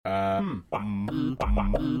Like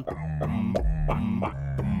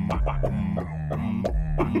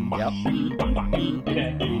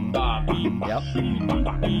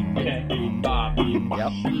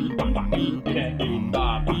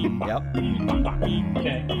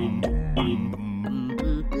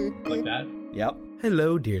that? Yep.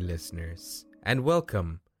 Hello, dear listeners, and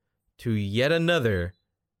welcome to yet another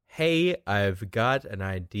Hey, I've Got an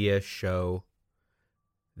Idea show.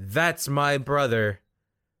 That's my brother,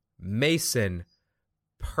 Mason,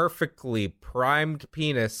 perfectly primed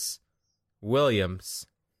penis, Williams.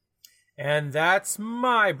 And that's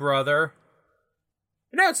my brother.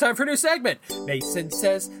 And now it's time for a new segment. Mason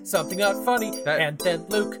says something not funny, and then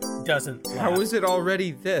Luke doesn't laugh. How is it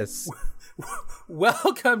already this?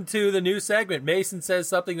 Welcome to the new segment. Mason says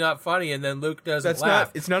something not funny, and then Luke doesn't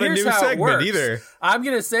laugh. It's not Here's a new how it segment works. either. I'm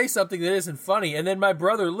going to say something that isn't funny, and then my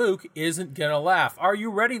brother Luke isn't going to laugh. Are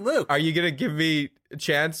you ready, Luke? Are you going to give me a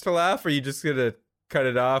chance to laugh, or are you just going to cut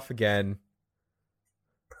it off again?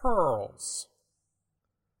 Pearls.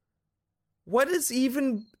 What is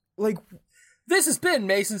even, like... This has been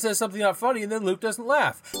Mason Says Something Not Funny, and then Luke doesn't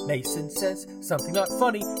laugh. Mason says something not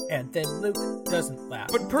funny, and then Luke doesn't laugh.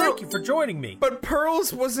 But Thank you for joining me. But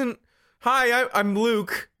Pearls wasn't... Hi, I'm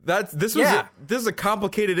Luke. This is a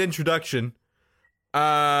complicated introduction.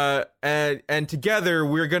 And together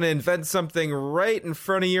we're going to invent something right in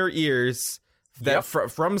front of your ears that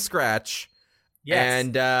from scratch. Yes.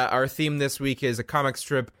 And our theme this week is a comic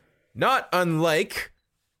strip not unlike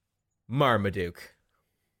Marmaduke.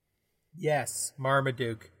 Yes,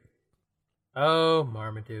 Marmaduke. Oh,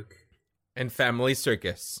 Marmaduke. And Family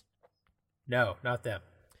Circus. No, not them.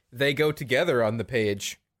 They go together on the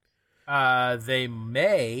page. They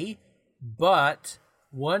may, but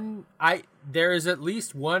there is at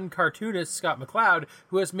least one cartoonist, Scott McCloud,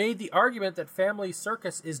 who has made the argument that Family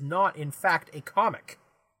Circus is not, in fact, a comic.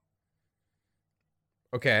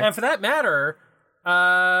 Okay. And for that matter,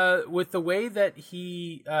 with the way that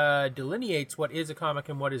he delineates what is a comic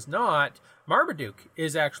and what is not, Marmaduke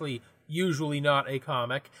is actually usually not a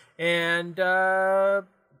comic, and Farside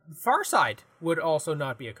would also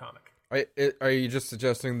not be a comic. Are you just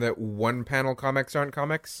suggesting that one-panel comics aren't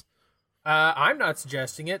comics? I'm not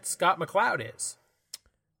suggesting it. Scott McCloud is.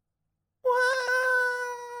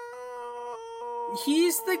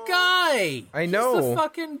 He's the guy. I know. He's the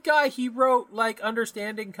fucking guy. He wrote, like,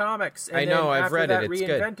 Understanding Comics. And I know, then I've read after it. that, It's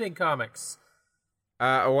good. Reinventing Comics.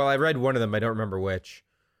 Well, I read one of them. I don't remember which.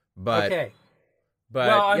 But, Okay. But,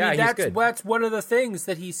 Well, I yeah, mean, he's good. that's one of the things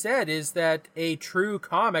that he said is that a true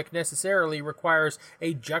comic necessarily requires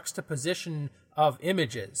a juxtaposition of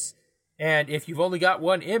images. And if you've only got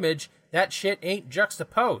one image, that shit ain't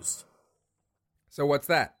juxtaposed. So what's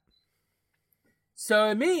that? So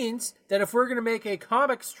it means that if we're going to make a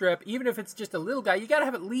comic strip, even if it's just a little guy, you got to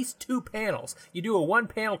have at least 2 panels. You do a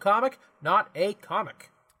 1-panel comic, not a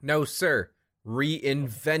comic. No, sir.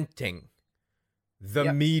 Reinventing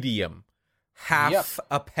the medium. Half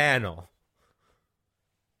a panel.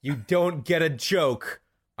 You don't get a joke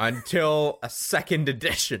until a second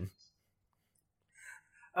edition.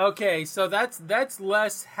 Okay, so that's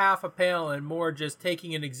less half a panel and more just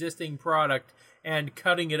taking an existing product and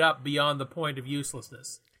cutting it up beyond the point of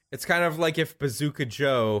uselessness. It's kind of like if Bazooka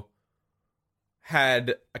Joe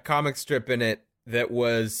had a comic strip in it that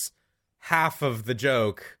was half of the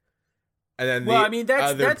joke, and then well, I mean,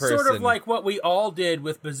 that's person... sort of like what we all did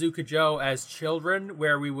with Bazooka Joe as children,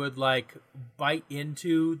 where we would, like, bite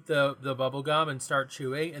into the bubble gum and start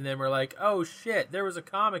chewing, and then we're like, oh shit, there was a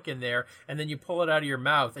comic in there, and then you pull it out of your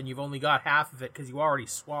mouth, and you've only got half of it because you already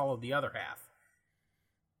swallowed the other half.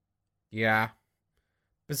 Yeah.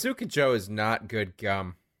 Bazooka Joe is not good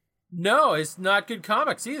gum. No, it's not good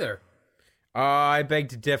comics either. Oh, I beg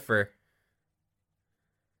to differ.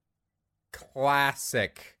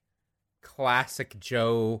 Classic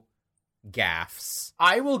Joe gaffes.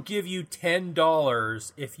 I will give you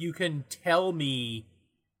 $10 if you can tell me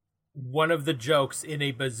one of the jokes in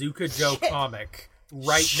a Bazooka Joe comic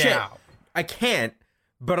right now. I can't,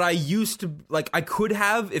 but I used to, like, I could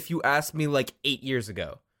have if you asked me, like, 8 years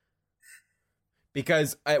ago.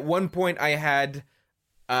 Because at one point I had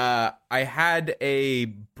a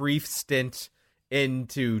brief stint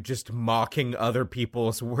into just mocking other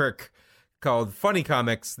people's work called Funny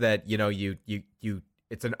Comics that, you know, you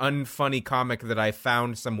it's an unfunny comic that I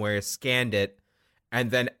found somewhere, scanned it,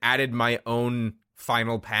 and then added my own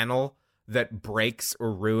final panel that breaks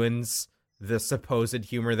or ruins the supposed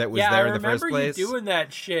humor that was there in the first place. Yeah, I remember you doing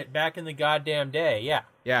that shit back in the goddamn day, yeah.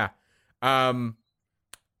 Yeah.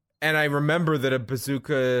 And I remember that a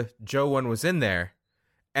Bazooka Joe one was in there.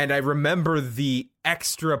 And I remember the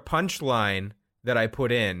extra punchline that I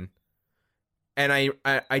put in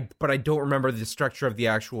and but I don't remember the structure of the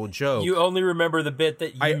actual joke. You only remember the bit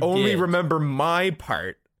that I only remember my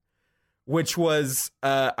part, which was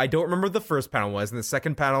I don't remember what the first panel was, and the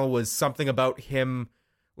second panel was something about him,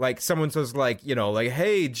 like someone says like, you know, like,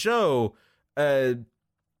 hey Joe,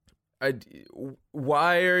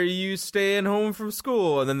 why are you staying home from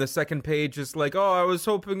school? And then the second page is like, oh, I was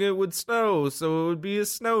hoping it would snow, so it would be a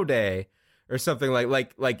snow day, or something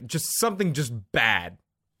like just something just bad,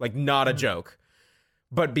 like not a joke.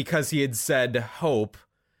 But because he had said hope,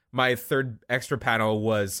 my third extra panel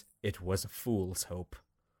was, it was a fool's hope.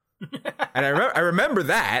 And I remember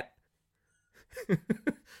that.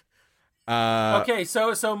 Okay,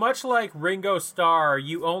 so much like Ringo Starr,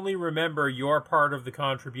 you only remember your part of the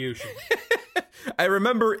contribution. I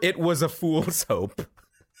remember it was a fool's hope.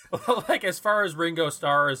 Well, like, as far as Ringo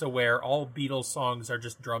Starr is aware, all Beatles songs are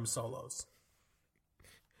just drum solos.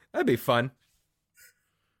 That'd be fun.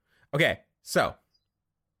 Okay, so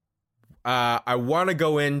I want to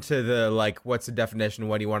go into the, like, what's the definition,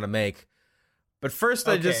 what do you want to make? But first,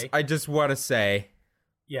 Okay. I just want to say,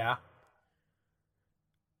 Yeah.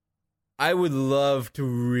 I would love to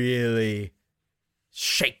really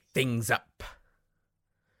shake things up.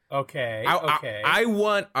 Okay. I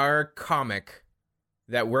want our comic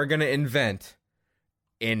that we're going to invent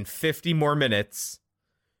in 50 more minutes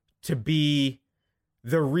to be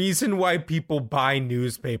the reason why people buy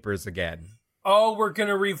newspapers again. Oh, we're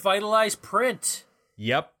gonna revitalize print.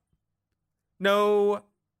 Yep. No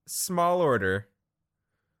small order.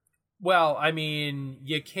 Well, I mean,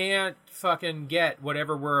 you can't fucking get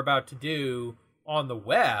whatever we're about to do on the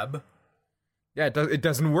web. Yeah, it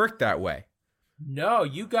doesn't work that way. No,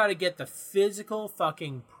 you gotta get the physical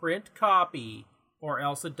fucking print copy, or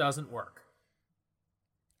else it doesn't work.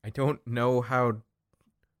 I don't know how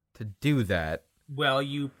to do that. Well,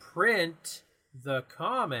 you print the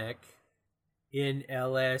comic in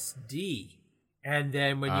LSD. And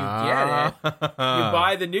then when you get it, you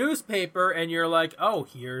buy the newspaper and you're like, oh,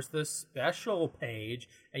 here's the special page.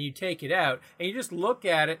 And you take it out and you just look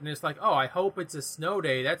at it and it's like, oh, I hope it's a snow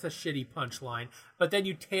day. That's a shitty punchline. But then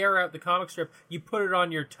you tear out the comic strip, you put it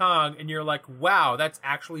on your tongue and you're like, wow, that's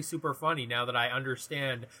actually super funny now that I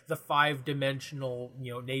understand the 5-dimensional,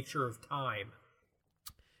 nature of time.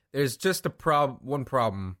 There's just one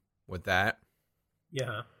problem with that.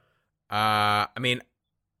 Yeah. I mean,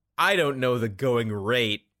 I don't know the going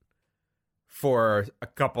rate for a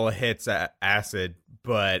couple of hits at acid,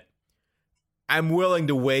 but I'm willing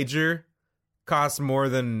to wager costs more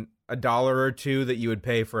than $1 or $2 that you would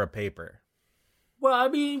pay for a paper. Well, I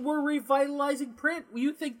mean, we're revitalizing print.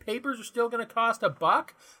 You think papers are still going to cost $1?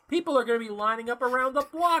 People are going to be lining up around the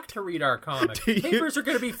block to read our comic. Papers are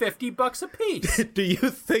going to be $50 a piece. Do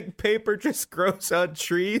you think paper just grows on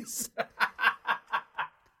trees?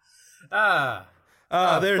 Funny.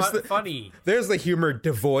 There's the humor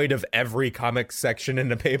devoid of every comic section in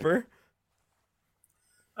the paper.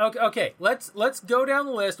 Okay. Let's go down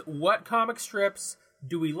the list. What comic strips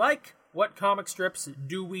do we like? What comic strips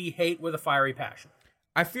do we hate with a fiery passion?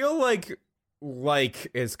 I feel like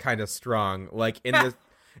is kind of strong. Like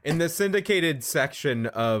in the syndicated section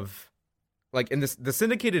of, like, in the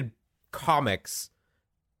syndicated comics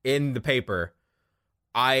in the paper,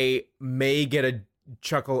 I may get a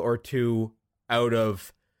chuckle or two out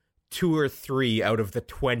of 2 or 3 out of the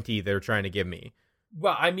 20 they're trying to give me.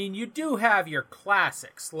 Well, I mean, you do have your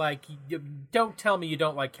classics. Like, don't tell me you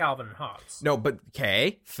don't like Calvin and Hobbes. No, but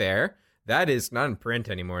okay, fair. That is not in print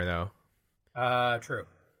anymore, though. True.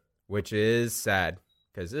 Which is sad,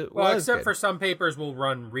 because it well, was except good. for some papers will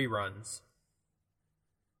run reruns.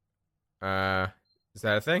 Is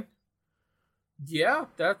that a thing? Yeah,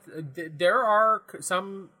 there are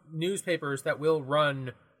some newspapers that will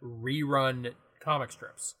rerun comic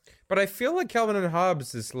strips. But I feel like Calvin and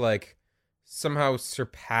Hobbes is, like, somehow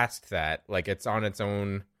surpassed that. Like, it's on its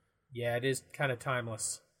own. Yeah, it is kind of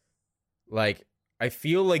timeless. Like, I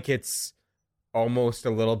feel like it's almost a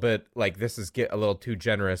little bit, like, this is a little too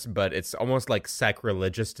generous, but it's almost, like,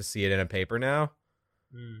 sacrilegious to see it in a paper now.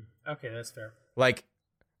 Okay, that's fair. Like,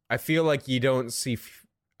 I feel like you don't see...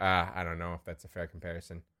 I don't know if that's a fair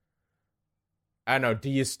comparison. I don't know. Do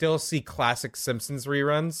you still see classic Simpsons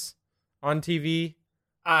reruns on TV?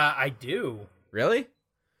 I do. Really?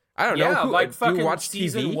 I don't know. Yeah, like fucking do you watch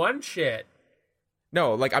season TV? 1 shit.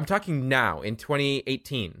 No, like, I'm talking now in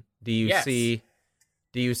 2018. Do you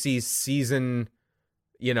see season,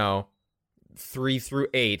 3 through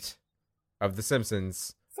 8 of The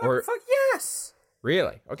Simpsons? Fuck yes.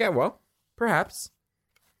 Really? Okay, well, perhaps.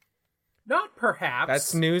 Not perhaps.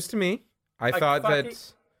 That's news to me. I thought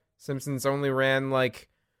that Simpsons only ran, like,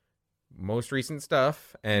 most recent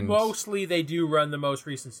stuff, and mostly they do run the most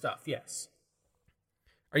recent stuff. Yes.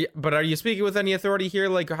 Are you speaking with any authority here?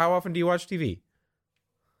 Like, how often do you watch TV?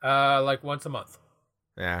 Like once a month.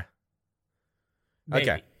 Yeah.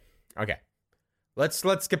 Maybe. Okay.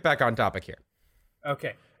 Let's get back on topic here.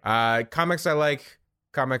 Okay. Comics I like.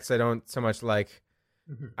 Comics I don't so much like.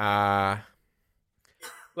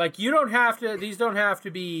 Like, you don't have to. These don't have to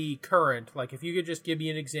be current. Like, if you could just give me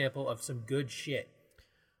an example of some good shit.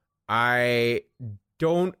 I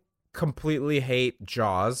don't completely hate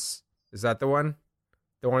Jaws. Is that the one?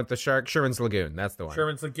 The one with the shark? Sherman's Lagoon. That's the one.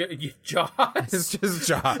 Sherman's Lagoon. Jaws? It's just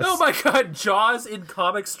Jaws. Oh my god, Jaws in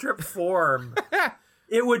comic strip form.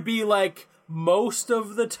 It would be like, most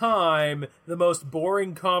of the time, the most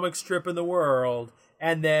boring comic strip in the world.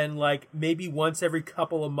 And then, like, maybe once every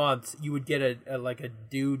couple of months, you would get a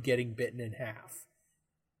dude getting bitten in half.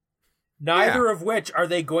 Neither of which are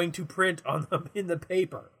they going to print on them in the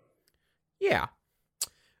paper. Yeah.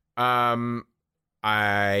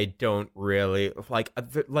 I don't really like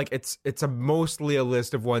it's mostly a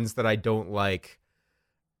list of ones that I don't like,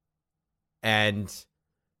 and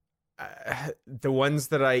the ones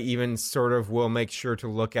that I even sort of will make sure to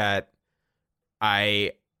look at,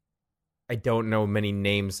 I don't know many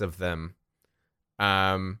names of them.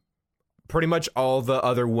 Pretty much all the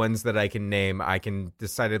other ones that I can name, I can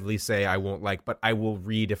decidedly say I won't like, but I will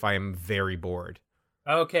read if I am very bored.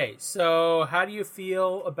 Okay, so how do you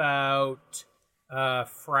feel about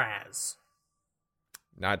Fraz?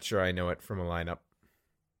 Not sure I know it from a lineup.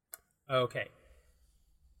 Okay.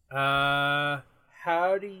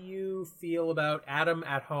 How do you feel about Adam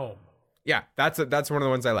at Home? Yeah, that's one of the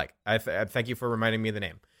ones I like. I thank you for reminding me of the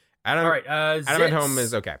name. Adam, all right, Adam at Home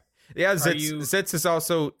is okay. Yeah, Zitz is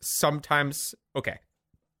also sometimes okay.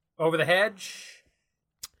 Over the Hedge?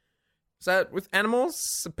 Is that with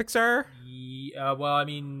animals? Pixar? Well, I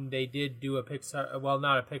mean, they did do a Pixar. Well,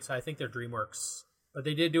 not a Pixar. I think they're DreamWorks. But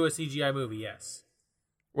they did do a CGI movie, yes.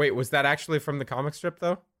 Wait, was that actually from the comic strip,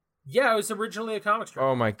 though? Yeah, it was originally a comic strip.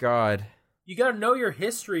 Oh, my God. You gotta know your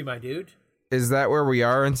history, my dude. Is that where we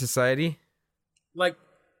are in society? Like,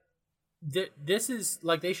 this is,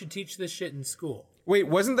 like, they should teach this shit in school. Wait,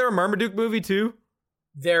 wasn't there a Marmaduke movie, too?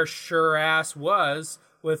 There sure ass was,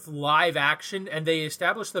 with live action, and they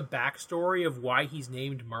established the backstory of why he's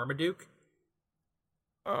named Marmaduke.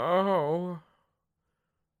 Oh.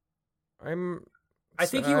 I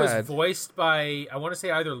think he was voiced by, I want to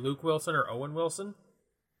say either Luke Wilson or Owen Wilson.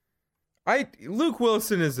 Luke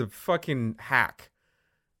Wilson is a fucking hack,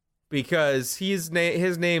 because his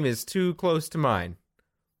name is too close to mine.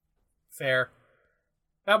 Fair.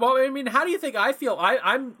 Well, I mean, how do you think I feel?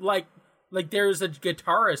 I'm like there's a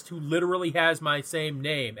guitarist who literally has my same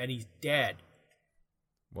name, and he's dead.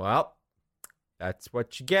 Well, that's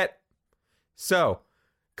what you get. So,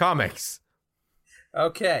 comics.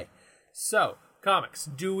 Okay, so, comics.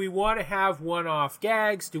 Do we want to have one-off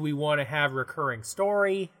gags? Do we want to have recurring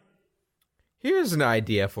story? Here's an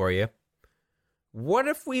idea for you. What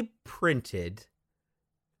if we printed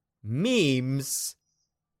memes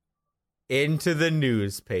into the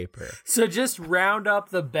newspaper? So just round up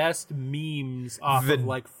the best memes off of,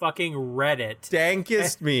 like, fucking Reddit.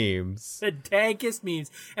 Dankest memes. The dankest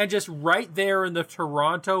memes. And just right there in the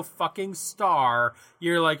Toronto fucking Star,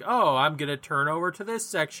 you're like, oh, I'm gonna turn over to this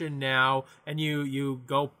section now. And you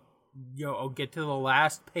go, get to the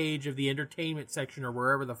last page of the entertainment section or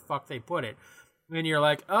wherever the fuck they put it. And you're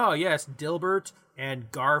like, oh, yes, Dilbert and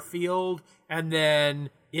Garfield. And then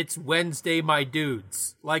it's Wednesday, my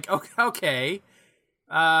dudes. Like, okay.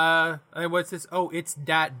 And what's this? Oh, it's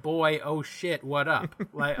that boy. Oh shit, what up?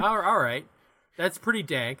 Like, all right. That's pretty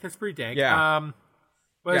dank. Yeah.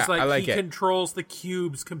 But it's I like he it. controls the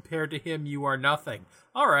cubes. Compared to him, you are nothing.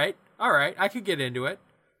 All right. I could get into it.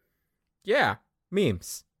 Yeah,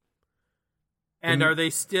 memes. And are they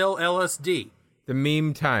still LSD? The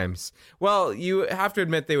meme times. Well, you have to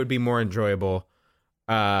admit they would be more enjoyable,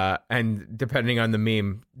 and depending on the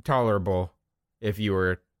meme, tolerable if you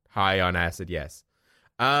were high on acid, yes.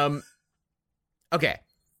 Okay.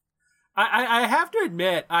 I have to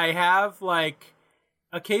admit, I have, like,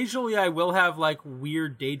 occasionally I will have, like,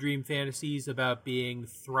 weird daydream fantasies about being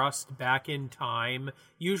thrust back in time,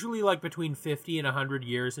 usually, like, between 50 and 100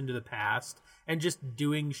 years into the past, and just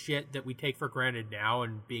doing shit that we take for granted now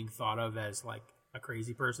and being thought of as, like, a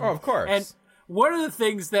crazy person. Oh, of course. And one of the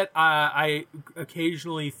things that I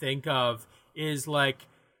occasionally think of is, like,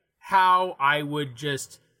 how I would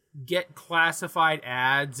just get classified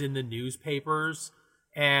ads in the newspapers,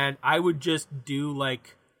 and I would just do,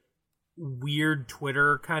 like, weird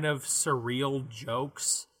Twitter kind of surreal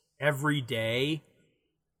jokes every day.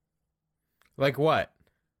 Like what?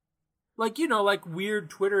 like, you know, like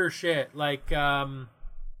weird Twitter shit, like I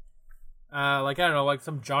don't know, like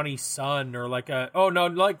some Johnny Sun or like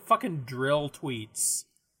like fucking drill tweets.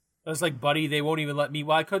 I was like, buddy, they won't even let me.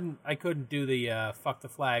 Well, I couldn't do the fuck the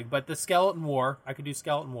flag, but the Skeleton War, I could do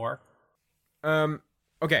Skeleton War.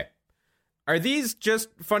 Okay. Are these just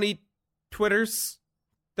funny Twitters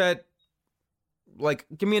that, like,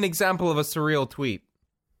 give me an example of a surreal tweet?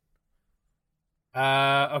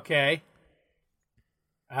 Okay.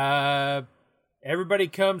 Everybody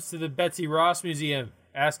comes to the Betsy Ross Museum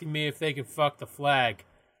asking me if they can fuck the flag.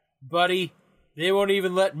 Buddy, they won't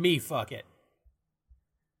even let me fuck it.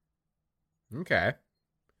 Okay.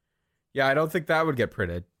 Yeah, I don't think that would get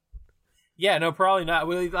printed. Yeah, no, probably not.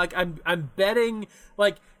 Like, I'm betting,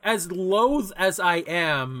 like, as loath as I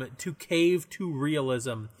am to cave to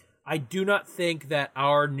realism, I do not think that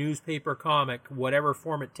our newspaper comic, whatever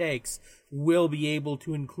form it takes, will be able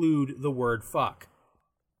to include the word fuck.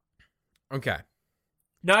 Okay.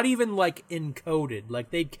 Not even, like, encoded. Like,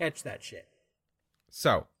 they'd catch that shit.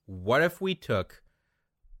 So, what if we took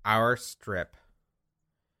our strip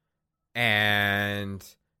and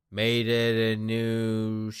made it a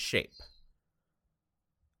new shape?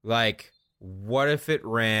 Like, what if it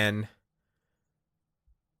ran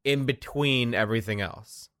in between everything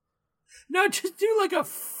else? No, just do like a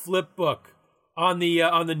flip book on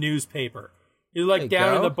the newspaper. You like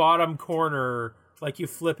down in the bottom corner, like you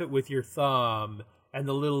flip it with your thumb, and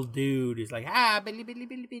the little dude is like, billy billy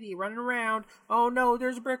billy billy, running around. Oh no,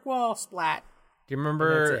 there's a brick wall, splat. Do you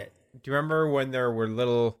remember? That's it. Do you remember when there were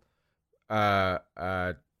little,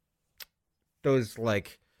 those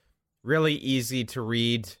like really easy to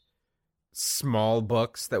read small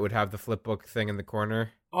books that would have the flip book thing in the corner?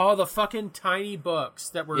 Oh, the fucking tiny books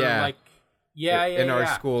that were like, in our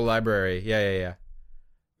school library. Yeah.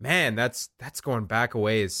 Man, that's going back a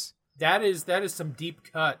ways. That is some deep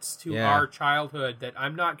cuts to our childhood that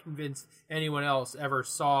I'm not convinced anyone else ever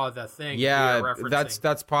saw the thing. Yeah,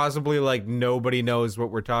 that's possibly like nobody knows what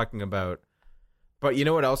we're talking about. But you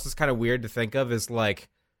know what else is kind of weird to think of is like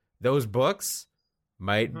those books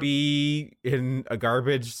might be in a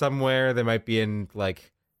garbage somewhere. They might be in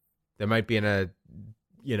a,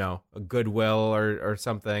 you know, a Goodwill or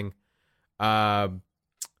something. That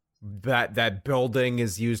building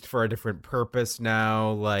is used for a different purpose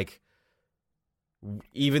now. Like,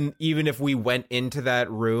 even if we went into that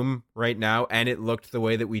room right now and it looked the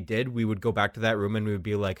way that we did, we would go back to that room and we would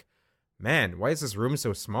be like, man, why is this room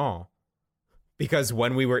so small? Because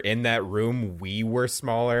when we were in that room, we were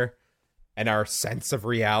smaller and our sense of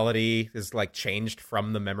reality is like changed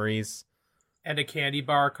from the memories. And a candy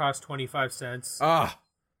bar cost 25 cents.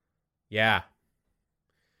 Yeah.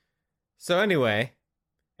 So anyway.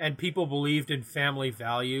 And people believed in family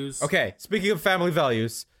values. Okay, speaking of family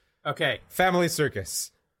values. Okay. Family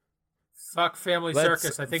Circus. Fuck Family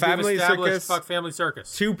Circus. I think Family we've established Circus fuck Family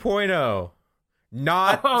Circus. 2.0.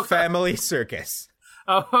 Not Family Circus.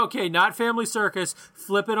 Oh, okay, not Family Circus.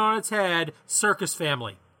 Flip it on its head. Circus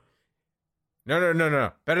Family.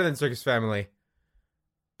 No. Better than Circus Family.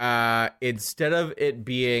 Instead of it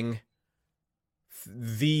being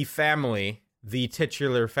the family, the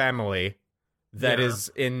titular family that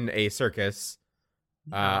is in a circus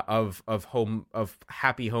of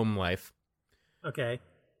happy home life. Okay.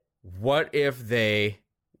 What if they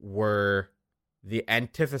were the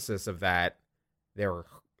antithesis of that? They were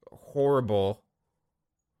horrible.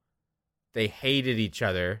 They hated each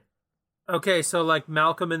other. Okay, so like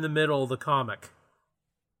Malcolm in the Middle, the comic.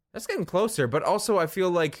 That's getting closer, but also I feel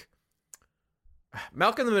like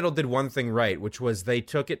Malcolm in the Middle did one thing right, which was they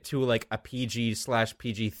took it to like a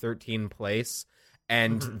PG/PG-13 place,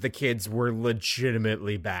 and the kids were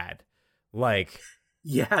legitimately bad. Like,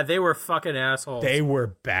 yeah, they were fucking assholes. They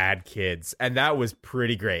were bad kids, and that was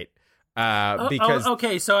pretty great. Because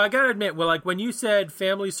okay, so I gotta admit, well, like when you said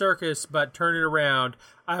Family Circus, but turn it around,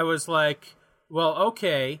 I was like, well,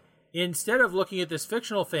 okay. Instead of looking at this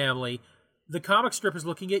fictional family, the comic strip is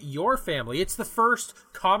looking at your family. It's the first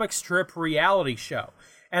comic strip reality show.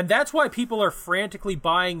 And that's why people are frantically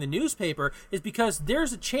buying the newspaper, is because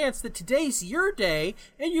there's a chance that today's your day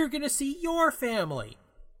and you're going to see your family.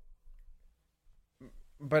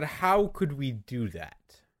 But how could we do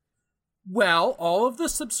that? Well, all of the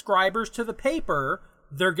subscribers to the paper,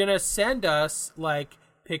 they're going to send us, like,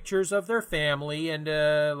 pictures of their family and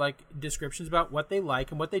like descriptions about what they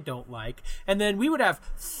like and what they don't like, and then we would have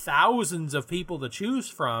thousands of people to choose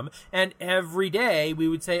from, and every day we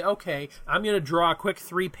would say, okay, I'm going to draw a quick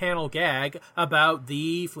 3-panel gag about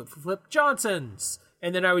the Flip Johnsons,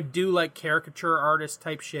 and then I would do like caricature artist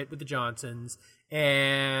type shit with the Johnsons,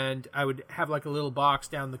 and I would have like a little box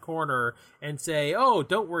down the corner and say, "Oh,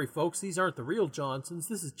 don't worry, folks, these aren't the real Johnsons.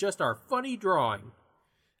 This is just our funny drawing."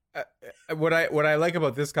 What I like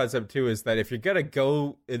about this concept too is that if you're gonna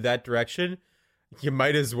go in that direction, you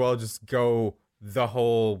might as well just go the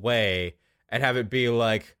whole way and have it be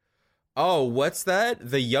like, oh, what's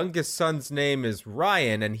that? The youngest son's name is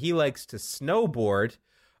Ryan, and he likes to snowboard.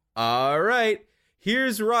 All right,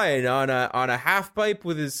 here's Ryan on a half pipe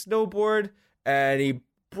with his snowboard, and he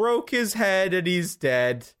broke his head and he's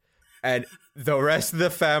dead, and the rest of the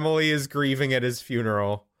family is grieving at his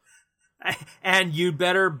funeral. And you'd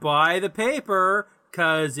better buy the paper,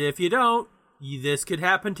 because if you don't, this could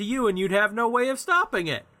happen to you and you'd have no way of stopping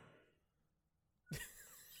it.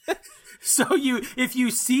 So if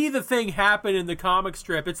you see the thing happen in the comic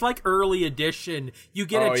strip, it's like early edition. You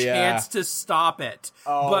get a chance to stop it.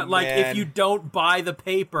 But like if you don't buy the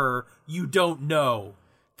paper, you don't know.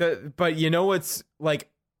 But you know what's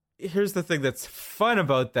like, here's the thing that's fun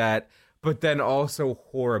about that, but then also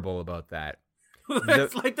horrible about that.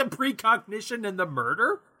 It's like the precognition and the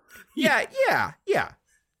murder? Yeah.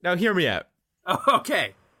 Now hear me out. Oh,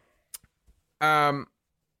 okay.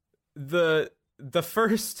 The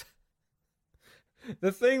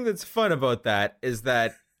thing that's fun about that is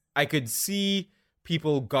that I could see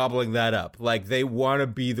people gobbling that up. Like, they want to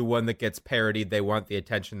be the one that gets parodied. They want the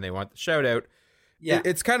attention. They want the shout out. Yeah.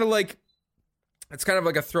 It's kind of like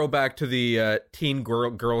a throwback to the Teen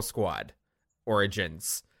Girl Squad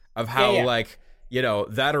origins of how like, you know,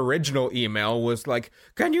 that original email was like,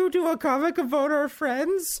 can you do a comic about our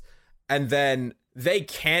friends? And then they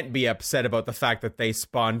can't be upset about the fact that they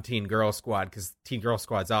spawned Teen Girl Squad because Teen Girl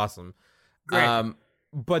Squad's awesome. Great.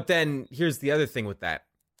 But then here's the other thing with that.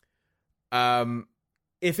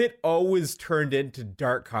 If it always turned into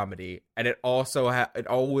dark comedy, and it also it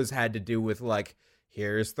always had to do with like,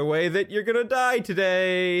 here's the way that you're gonna die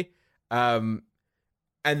today, and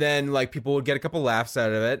then like people would get a couple laughs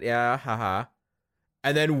out of it, yeah, haha,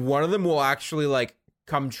 and then one of them will actually like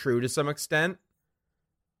come true to some extent,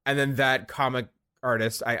 and then that comic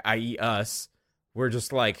artist, i.e. us, we're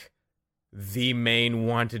just like the main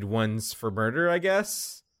wanted ones for murder, I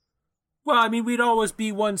guess. Well, I mean, we'd always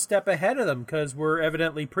be one step ahead of them because we're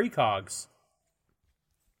evidently precogs.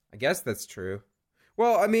 I guess that's true.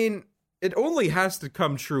 Well, I mean, it only has to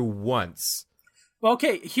come true once. Well,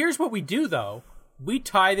 okay, here's what we do, though. We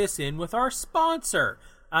tie this in with our sponsor.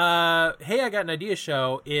 Hey, I Got an Idea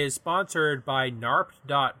show is sponsored by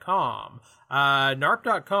NARP.com.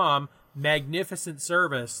 NARP.com, magnificent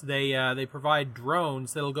service. They provide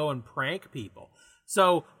drones that'll go and prank people.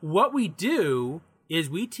 So what we do is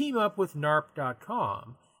we team up with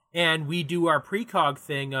NARP.com and we do our precog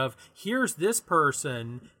thing of, here's this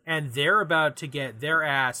person and they're about to get their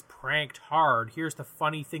ass pranked hard. Here's the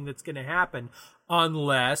funny thing that's going to happen,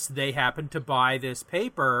 unless they happen to buy this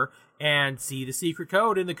paper and see the secret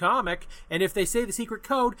code in the comic. And if they say the secret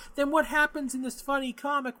code, then what happens in this funny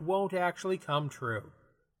comic won't actually come true.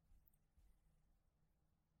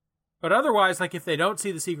 But otherwise, like, if they don't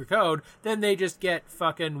see the secret code, then they just get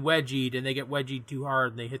fucking wedgied, and they get wedgied too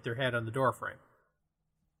hard, and they hit their head on the doorframe.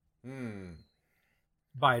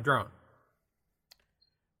 By a drone.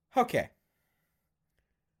 Okay.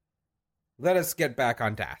 Let us get back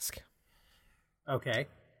on task. Okay.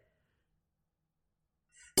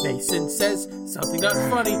 Mason says something not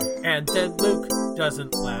funny, and then Luke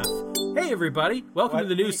doesn't laugh. Hey, everybody. Welcome to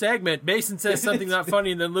the new segment. Mason says something not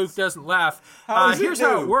funny, and then Luke doesn't laugh. Here's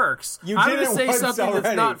how it works. I'm going to say something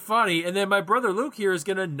that's not funny, and then my brother Luke here is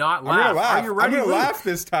going to not laugh. I'm going to laugh. Are you ready, I'm going to Luke? laugh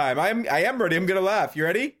this time. I am ready. I'm going to laugh. You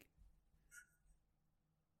ready?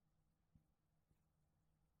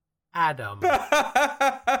 Adam.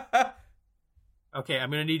 Okay, I'm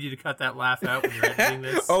going to need you to cut that laugh out when you're editing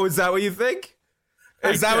this. Oh, is that what you think?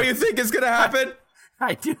 Is that what you think is going to happen?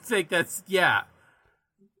 I do think that's, yeah.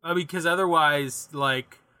 I mean, because otherwise,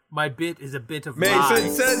 like, my bit is a bit of Mason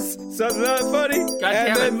lies. says something not funny,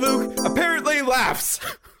 and then Luke apparently laughs.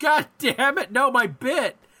 God damn it. No, my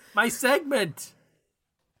bit. My segment.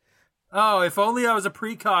 Oh, if only I was a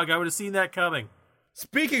precog, I would have seen that coming.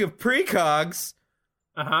 Speaking of precogs,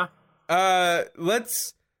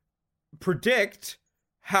 let's predict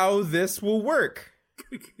how this will work.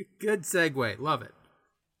 Good segue. Love it.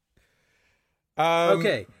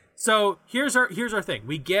 Okay. So here's our thing.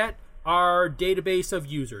 We get our database of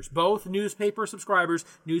users, both newspaper subscribers,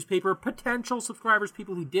 newspaper potential subscribers,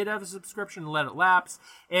 people who did have a subscription and let it lapse,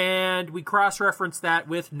 and we cross-reference that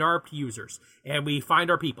with NARP users, and we find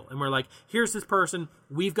our people, and we're like, here's this person,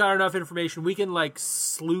 we've got enough information, we can, like,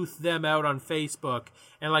 sleuth them out on Facebook,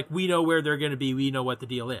 and, like, we know where they're going to be, we know what the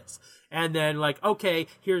deal is. And then, like, okay,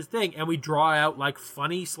 here's the thing, and we draw out, like,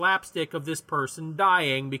 funny slapstick of this person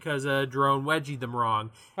dying because a drone wedgied them wrong,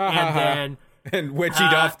 and then... and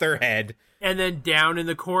wedgied off their head. And then down in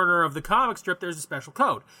the corner of the comic strip, there's a special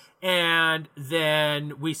code. And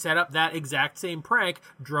then we set up that exact same prank.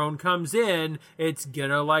 Drone comes in. It's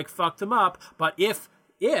gonna, like, fuck them up. But if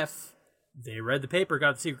they read the paper,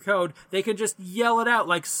 got the secret code, they can just yell it out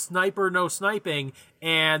like sniper, no sniping,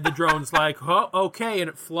 and the drone's like, oh, okay, and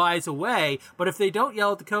it flies away. But if they don't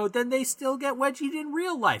yell at the code, then they still get wedgied in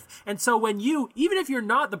real life. And so when you, even if you're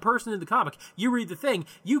not the person in the comic, you read the thing,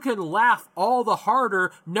 you can laugh all the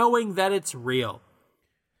harder knowing that it's real.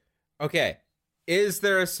 Okay, is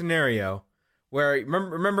there a scenario where,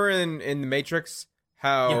 remember in The Matrix,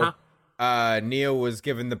 how Neo was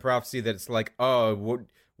given the prophecy that it's like, oh,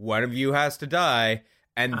 one of you has to die,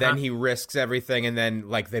 and then he risks everything, and then,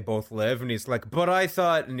 like, they both live, and he's like, but I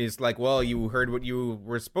thought, and he's like, well, you heard what you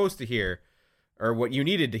were supposed to hear, or what you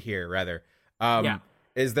needed to hear, rather.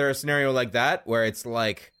 Is there a scenario like that, where it's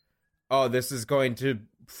like, oh, this is going to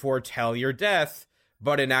foretell your death,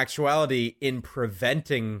 but in actuality, in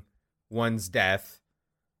preventing one's death,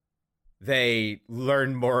 they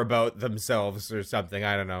learn more about themselves or something,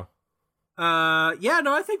 I don't know.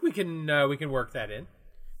 I think we can work that in.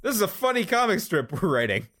 This is a funny comic strip we're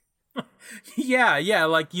writing. Yeah,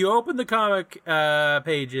 like you open the comic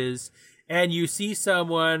pages and you see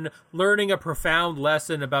someone learning a profound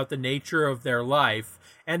lesson about the nature of their life,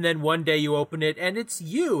 and then one day you open it and it's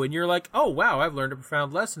you, and you're like, oh wow, I've learned a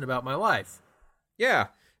profound lesson about my life. Yeah,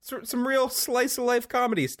 some real slice-of-life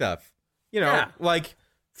comedy stuff. You know, like,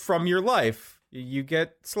 from your life, you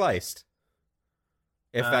get sliced.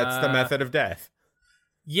 If that's the method of death.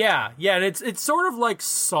 Yeah, and it's sort of like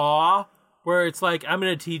Saw, where it's like, I'm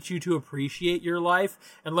going to teach you to appreciate your life,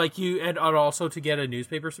 and like and also to get a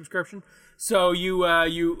newspaper subscription. So you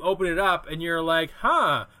open it up and you're like,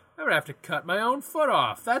 I'm going to have to cut my own foot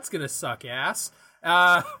off. That's going to suck ass.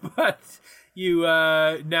 But you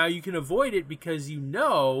now you can avoid it because you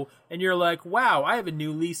know, and you're like, wow, I have a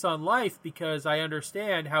new lease on life because I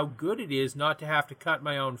understand how good it is not to have to cut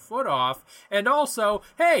my own foot off. And also,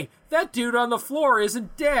 hey, that dude on the floor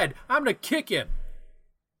isn't dead. I'm gonna kick him.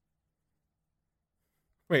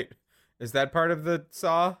 Wait, is that part of the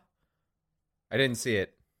Saw? I didn't see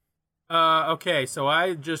it. Okay, so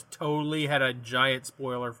I just totally had a giant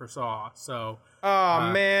spoiler for Saw. So,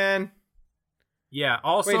 man. Yeah,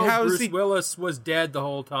 also, wait, Bruce Willis was dead the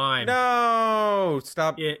whole time. No!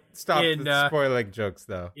 Stop spoiling jokes,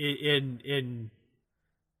 though. In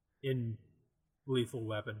Lethal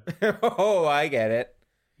Weapon. Oh, I get it.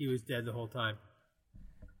 He was dead the whole time.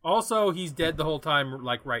 Also, he's dead the whole time,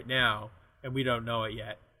 like, right now, and we don't know it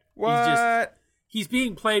yet. What? He's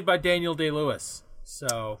being played by Daniel Day-Lewis,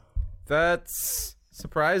 so... That's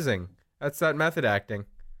surprising. That's that method acting.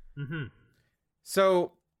 Mm-hmm.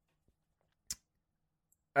 So...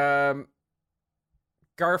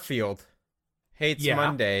 Garfield hates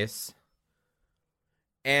Mondays,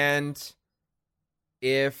 and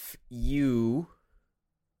if you...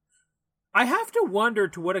 I have to wonder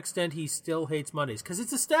to what extent he still hates Mondays, because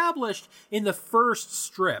it's established in the first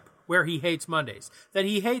strip where he hates Mondays, that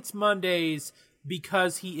he hates Mondays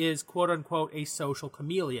because he is, quote-unquote, a social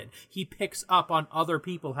chameleon. He picks up on other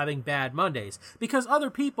people having bad Mondays, because other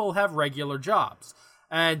people have regular jobs.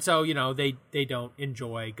 And so, you know, they don't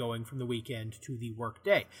enjoy going from the weekend to the work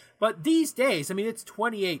day. But these days, I mean, it's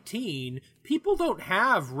 2018, people don't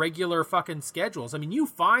have regular fucking schedules. I mean, you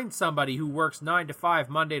find somebody who works 9 to 5,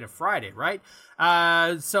 Monday to Friday, right?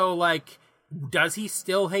 So, like, does he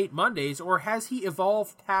still hate Mondays, or has he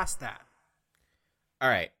evolved past that? All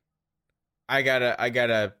right. I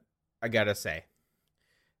gotta say.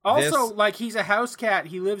 Also, like, he's a house cat,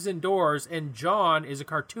 he lives indoors, and John is a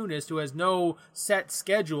cartoonist who has no set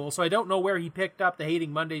schedule, so I don't know where he picked up the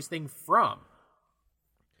hating Mondays thing from.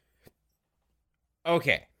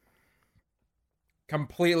 Okay.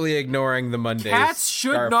 Completely ignoring the Mondays. Cats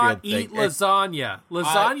should Garfield not eat lasagna.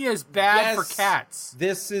 Lasagna is bad for cats.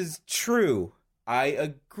 This is true. I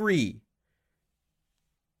agree.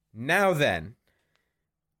 Now then.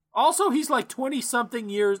 Also, he's like 30-something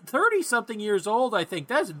years old, I think.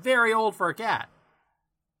 That's very old for a cat.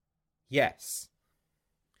 Yes.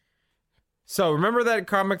 So, remember that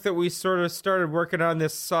comic that we sort of started working on,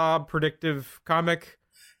 this Saw predictive comic?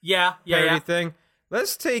 Yeah. Thing?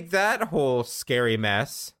 let's take that whole scary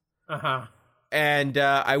mess. Uh-huh. And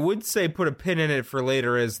I would say put a pin in it for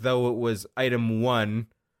later as though it was item 1.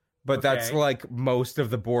 But that's like most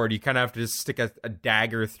of the board. You kind of have to just stick a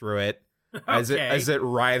dagger through it as it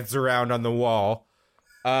writhes around on the wall.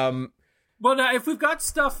 Well, now, if we've got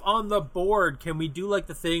stuff on the board, can we do like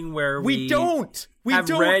the thing where we don't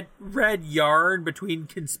red yarn between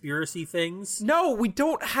conspiracy things? No, we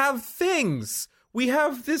don't have things. We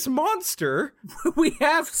have this monster. We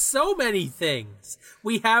have so many things.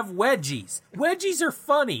 We have wedgies. Wedgies are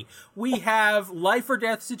funny. We have life or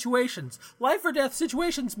death situations. Life or death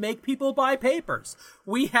situations make people buy papers.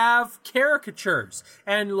 We have caricatures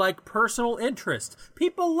and like personal interest.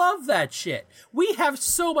 People love that shit. We have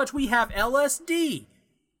so much. We have LSD.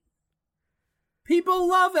 People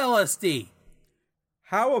love LSD.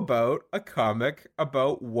 How about a comic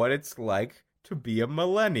about what it's like to be a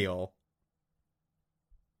millennial?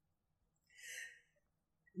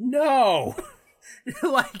 No.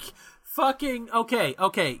 Like, fucking, okay.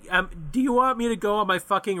 Do you want me to go on my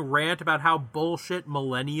fucking rant about how bullshit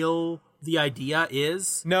millennial the idea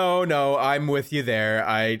is? No, I'm with you there.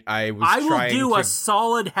 I will do a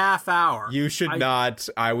solid half hour. You should not.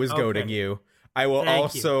 I was goading you. I will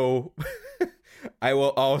I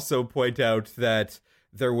will also point out that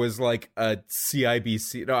there was like a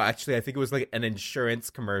CIBC. No, actually, I think it was like an insurance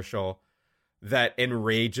commercial that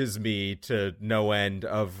enrages me to no end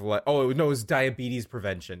of like, oh no, it was diabetes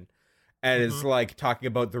prevention. And it's like talking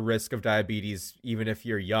about the risk of diabetes even if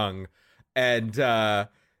you're young. And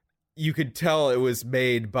you could tell it was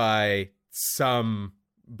made by some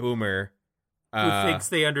boomer who thinks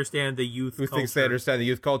they understand the youth culture. Thinks they understand the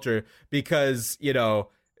youth culture because, you know,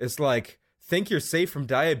 it's like, think you're safe from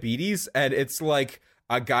diabetes, and it's like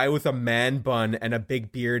a guy with a man bun and a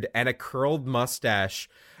big beard and a curled mustache.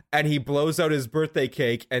 And he blows out his birthday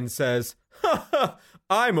cake and says, "Ha ha,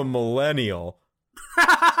 I'm a millennial."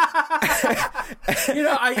 You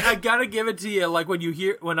know, I gotta give it to you. Like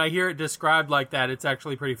when I hear it described like that, it's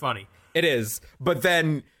actually pretty funny. It is, but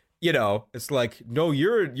then you know, it's like, no,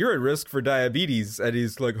 you're at risk for diabetes, and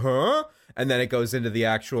he's like, huh? And then it goes into the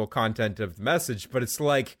actual content of the message, but it's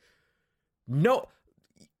like, no,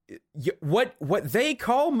 what they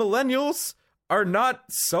call millennials are not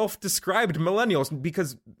self-described millennials,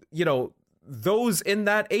 because, you know, those in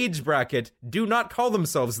that age bracket do not call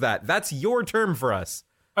themselves that. That's your term for us.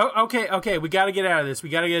 Oh, okay. We got to get out of this. We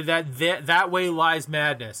got to get that way lies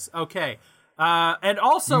madness. Okay. And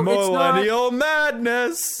also, Millennial it's not...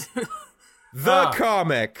 Madness, the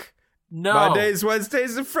comic. No. Mondays,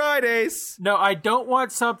 Wednesdays, and Fridays. No, I don't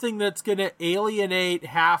want something that's going to alienate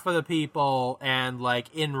half of the people and,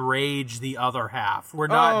 like, enrage the other half. We're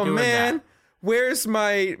not doing that. Where's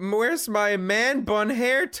my man bun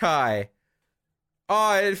hair tie?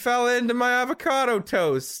 Oh, it fell into my avocado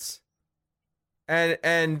toast.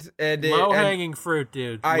 And low hanging fruit,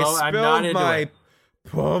 dude. I'm not spilled into my it.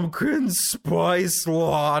 pumpkin spice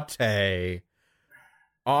latte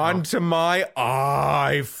onto my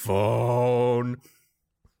iPhone.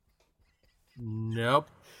 Nope.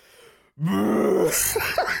 I'm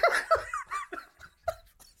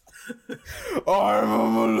a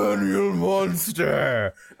millennial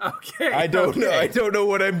monster. Okay. I don't know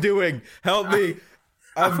what I'm doing. Help me.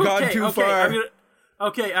 I've gone too far.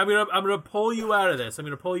 I'm gonna pull you out of this.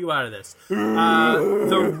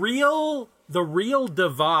 The real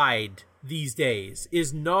divide these days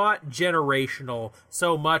is not generational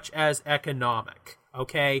so much as economic.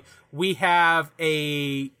 Okay, we have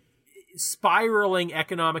a spiraling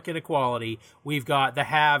economic inequality. We've got the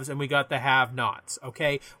haves and we got the have-nots.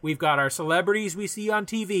 Okay, we've got our celebrities we see on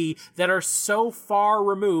TV that are so far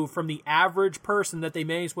removed from the average person that they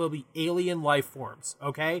may as well be alien life forms.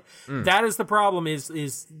 Okay, that is the problem.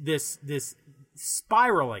 Is this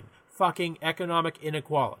spiraling fucking economic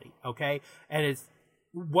inequality? Okay, and it's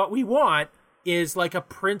what we want is like a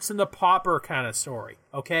Prince and the Pauper kind of story,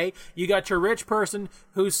 okay? You got your rich person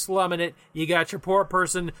who's slumming it, you got your poor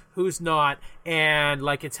person who's not, and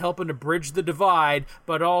like it's helping to bridge the divide,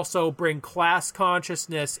 but also bring class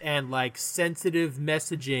consciousness and like sensitive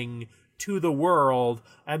messaging to the world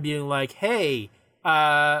and being like, hey,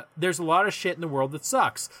 there's a lot of shit in the world that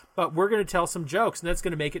sucks, but we're going to tell some jokes, and that's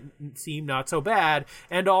going to make it seem not so bad.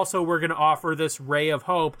 And also we're going to offer this ray of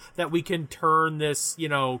hope that we can turn this, you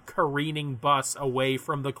know, careening bus away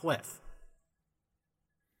from the cliff.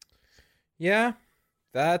 Yeah,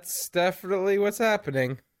 that's definitely what's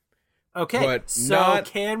happening. Okay, but so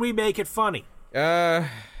can we make it funny? God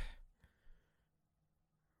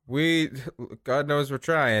knows we're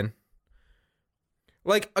trying.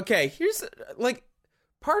 Like, okay, here's like,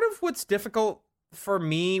 part of what's difficult for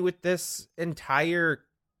me with this entire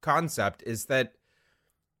concept is that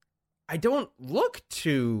I don't look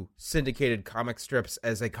to syndicated comic strips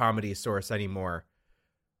as a comedy source anymore.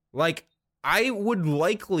 Like, I would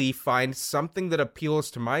likely find something that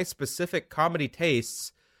appeals to my specific comedy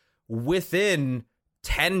tastes within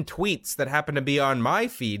 10 tweets that happen to be on my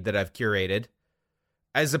feed that I've curated,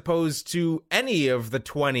 as opposed to any of the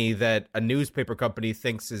 20 that a newspaper company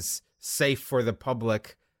thinks is safe for the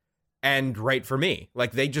public and right for me.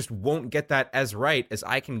 Like, they just won't get that as right as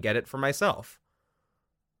I can get it for myself.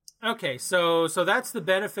 Okay, so that's the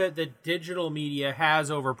benefit that digital media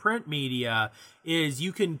has over print media, is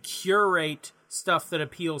you can curate stuff that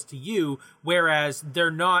appeals to you, whereas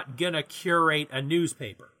they're not gonna curate a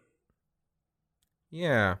newspaper.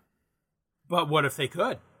 Yeah. But what if they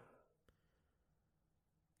could?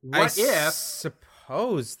 I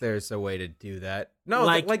suppose there's a way to do that. No,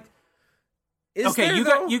 is okay,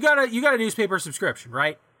 there, you got a newspaper subscription,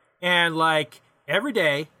 right? And like every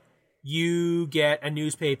day you get a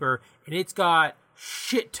newspaper and it's got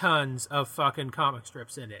shit tons of fucking comic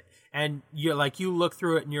strips in it. And you look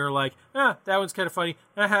through it and you're like, that one's kind of funny.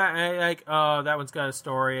 Like, oh, that one's got a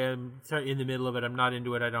story and in the middle of it, I'm not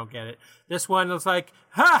into it, I don't get it. This one is like,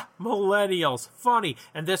 millennials, funny.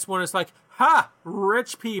 And this one is like,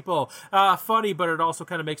 rich people, funny, but it also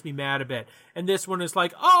kind of makes me mad a bit. And this one is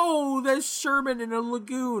like, oh, there's Sherman in a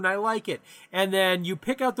lagoon, I like it. And then you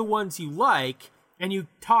pick out the ones you like, and you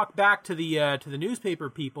talk back to the newspaper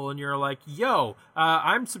people, and you're like, yo,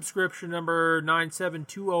 I'm subscription number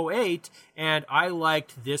 97208, and I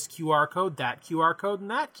liked this QR code, that QR code,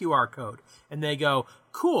 and that QR code. And they go,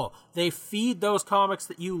 cool. They feed those comics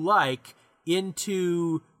that you like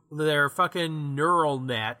into their fucking neural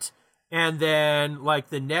net, and then,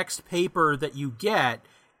 like, the next paper that you get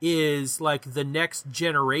is, like, the next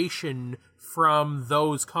generation from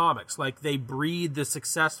those comics. Like, they breed the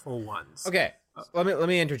successful ones. Okay. Let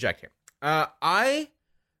me interject here. I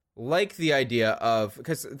like the idea of,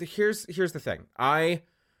 because here's the thing. I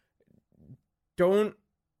don't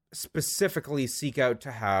specifically seek out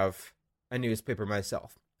to have a newspaper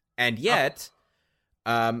myself, and yet,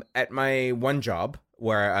 at my one job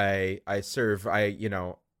where I serve, I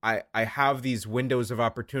have these windows of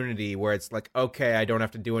opportunity where it's like, okay, I don't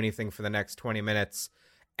have to do anything for the next 20 minutes,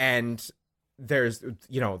 and there's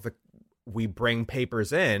we bring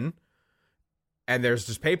papers in. And there's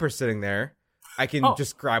just paper sitting there. I can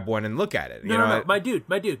just grab one and look at it. No, my dude.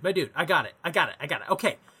 I got it.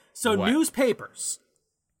 Okay, so what? Newspapers,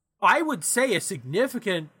 I would say a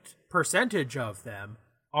significant percentage of them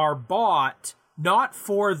are bought not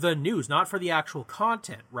for the news, not for the actual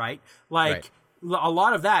content, right? Like, a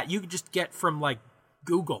lot of that you could just get from, like,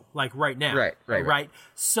 Google, like, right now. Right.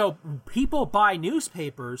 So people buy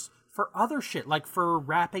newspapers for other shit, like for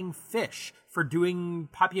wrapping fish, for doing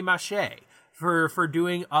papier-mâché, for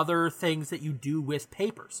doing other things that you do with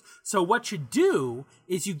papers. So what you do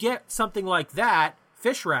is you get something like that,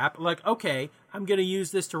 fish wrap, like, okay, I'm going to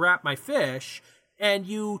use this to wrap my fish, and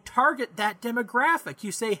you target that demographic.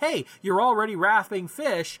 You say, hey, you're already wrapping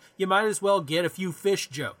fish, you might as well get a few fish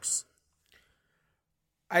jokes.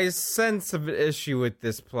 I sense an issue with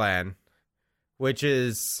this plan, which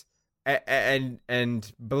is,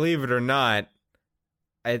 and believe it or not,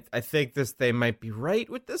 I think they might be right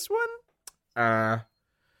with this one.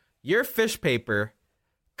 Your fish paper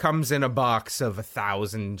comes in a box of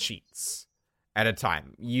 1,000 sheets at a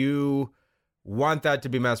time. You want that to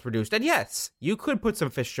be mass produced. And yes, you could put some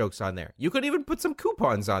fish jokes on there. You could even put some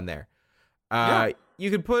coupons on there.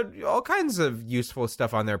 You could put all kinds of useful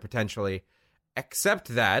stuff on there potentially, except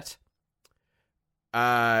that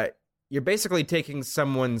you're basically taking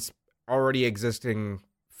someone's already existing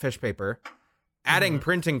fish paper, adding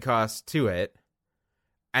printing costs to it,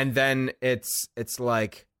 and then it's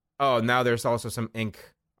like, oh, now there's also some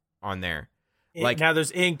ink on there. Like, now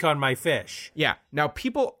there's ink on my fish. Yeah. Now,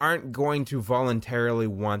 people aren't going to voluntarily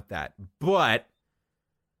want that, but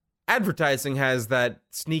advertising has that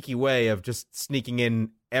sneaky way of just sneaking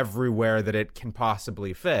in everywhere that it can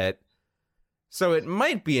possibly fit. So it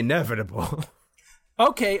might be inevitable.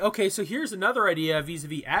 Okay, so here's another idea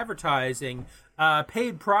vis-a-vis advertising.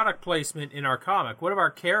 Paid product placement in our comic. What if our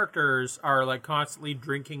characters are, like, constantly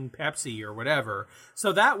drinking Pepsi or whatever?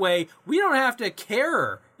 So that way, we don't have to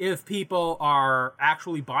care if people are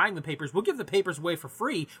actually buying the papers. We'll give the papers away for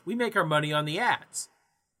free. We make our money on the ads.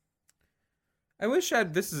 I wish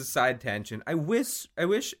this is a side tangent. I wish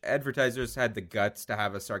advertisers had the guts to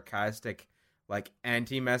have a sarcastic, like,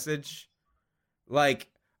 anti-message. Like,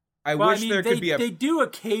 there could be they do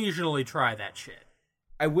occasionally try that shit.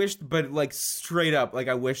 I wish, but, like, straight up, like,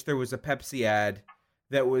 I wish there was a Pepsi ad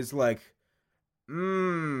that was like,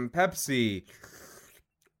 Pepsi.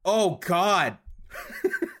 Oh God.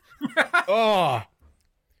 Oh.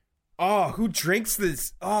 Oh, who drinks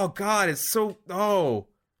this? Oh God, it's so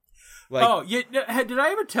Like, did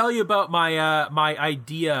I ever tell you about my my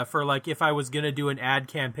idea for like if I was gonna do an ad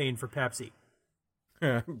campaign for Pepsi?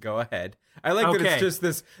 Go ahead. I like that it's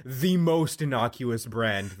just the most innocuous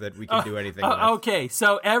brand that we can do anything with. Okay,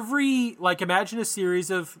 so imagine a series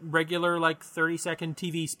of regular 30-second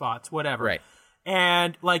TV spots, whatever. Right.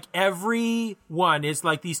 And every one is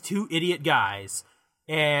these two idiot guys,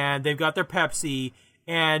 and they've got their Pepsi,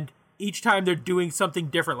 and each time they're doing something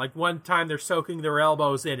different. Like one time they're soaking their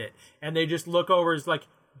elbows in it, and they just look over as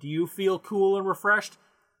do you feel cool and refreshed?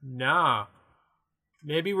 Nah.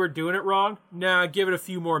 Maybe we're doing it wrong? Nah, give it a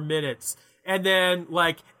few more minutes. And then,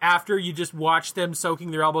 after you just watch them soaking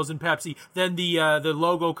their elbows in Pepsi, then the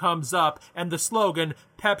logo comes up, and the slogan,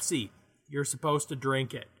 Pepsi, you're supposed to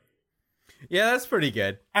drink it. Yeah, that's pretty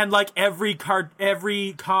good. And, every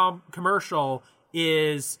commercial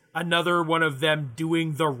is another one of them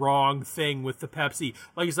doing the wrong thing with the Pepsi.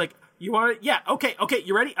 He's like, you want it? Yeah, okay,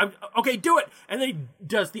 you ready? Okay, do it. And then he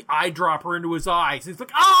does the eyedropper into his eyes. He's like,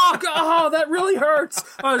 oh, that really hurts.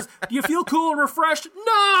 Do you feel cool and refreshed?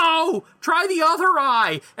 No! Try the other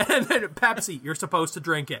eye. And then Pepsi, you're supposed to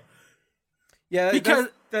drink it. Yeah, because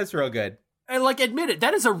that's real good. And admit it,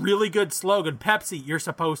 that is a really good slogan. Pepsi, you're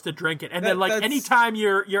supposed to drink it. And then anytime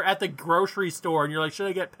you're at the grocery store and you're like, should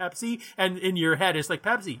I get Pepsi? And in your head it's like,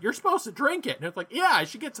 Pepsi, you're supposed to drink it. And it's like, yeah, I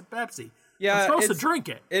should get some Pepsi. Yeah, I'm supposed to drink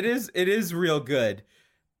it. It is real good.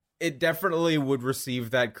 It definitely would receive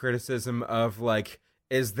that criticism of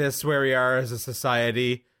is this where we are as a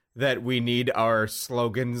society, that we need our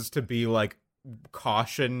slogans to be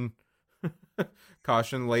caution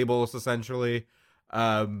labels essentially.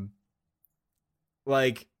 I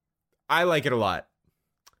like it a lot.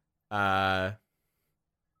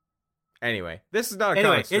 Anyway, this is not a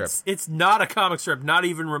comic strip. It's not a comic strip, not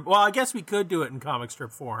even... well, I guess we could do it in comic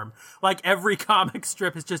strip form. Every comic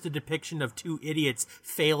strip is just a depiction of two idiots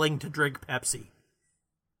failing to drink Pepsi.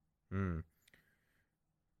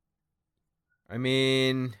 I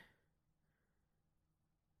mean...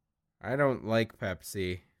 I don't like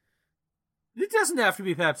Pepsi. It doesn't have to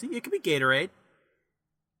be Pepsi. It could be Gatorade.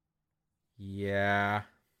 Yeah.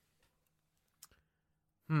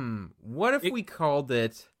 What if we called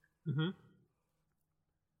it... Mm-hmm.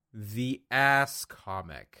 The Ass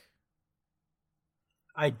Comic?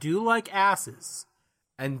 I do like asses.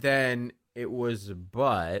 And then it was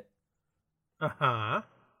butt. Uh-huh.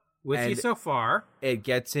 With you so far. It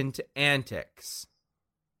gets into antics.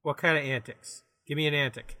 What kind of antics? Give me an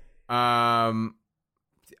antic.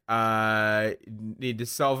 Need to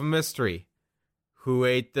solve a mystery. Who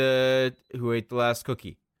ate the last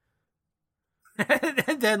cookie?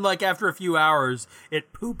 And then, after a few hours,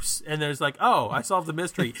 it poops, and there's oh, I solved the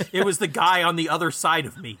mystery. It was the guy on the other side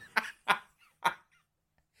of me.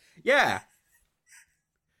 Yeah.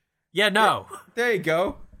 Yeah, no. There you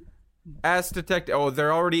go. Ass Detective. Oh,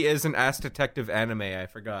 there already is an Ass Detective anime. I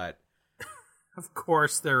forgot. Of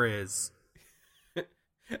course there is.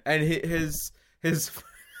 And his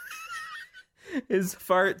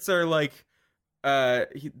farts are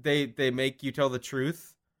they make you tell the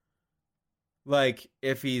truth.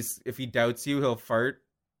 If he doubts you, he'll fart.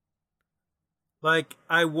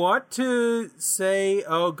 I want to say,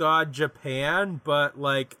 oh God, Japan, but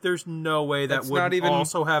there's no way that would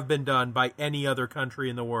also have been done by any other country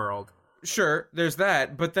in the world. Sure, there's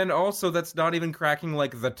that, but then also that's not even cracking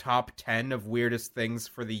the top 10 of weirdest things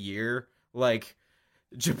for the year.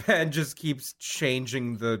 Japan just keeps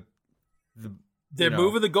changing They're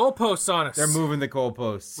moving the goalposts on us. They're moving the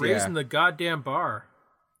goalposts, raising the goddamn bar.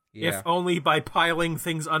 Yeah. If only by piling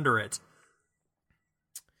things under it.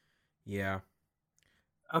 Yeah.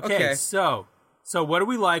 Okay. So what do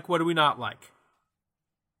we like? What do we not like?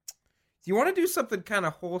 Do you want to do something kind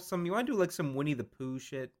of wholesome? You want to do some Winnie the Pooh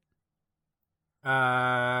shit?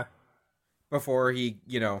 Before he,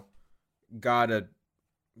 got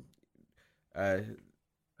a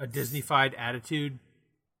Disney-fied attitude.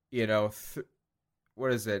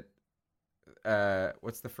 What is it?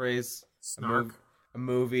 What's the phrase? Snark. A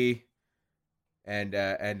movie, and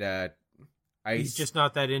ice. He's just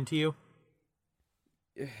not that into you.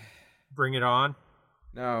 Bring It On.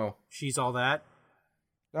 No. She's All That.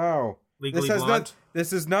 No. Legally Blonde.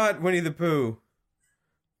 This is not Winnie the Pooh.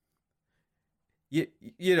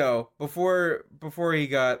 Before he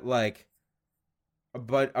got a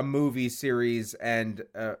movie series and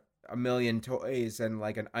a million toys and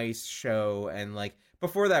an ice show and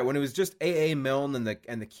before that when it was just A.A. Milne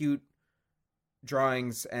and the cute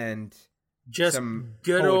drawings and Just some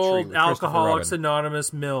good poetry old with Alcoholics Christopher Robin.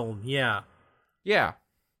 Anonymous Milne. Yeah. Yeah.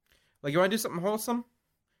 Like, you want to do something wholesome?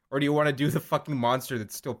 Or do you want to do the fucking monster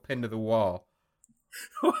that's still pinned to the wall?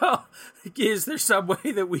 Well, is there some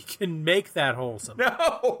way that we can make that wholesome?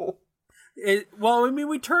 No! Well, I mean,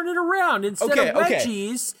 we turn it around. Instead of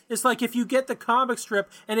wedgies, it's like if you get the comic strip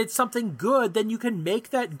and it's something good, then you can make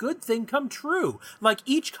that good thing come true. Like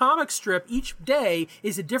each comic strip, each day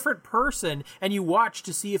is a different person, and you watch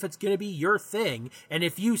to see if it's going to be your thing. And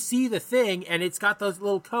if you see the thing and it's got those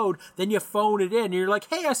little code, then you phone it in. And you're like,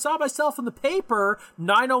 hey, I saw myself in the paper,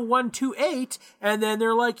 90128. And then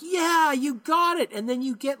they're like, yeah, you got it. And then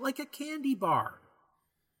you get like a candy bar.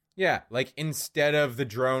 Yeah, like instead of the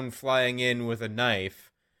drone flying in with a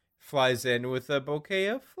knife, flies in with a bouquet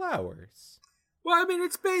of flowers. Well, I mean,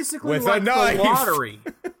 it's basically With like a knife. the lottery,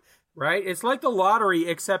 right? It's like the lottery,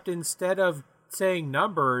 except instead of saying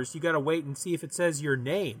numbers, you got to wait and see if it says your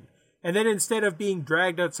name. And then instead of being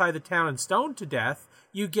dragged outside the town and stoned to death,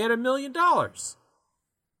 you get $1 million.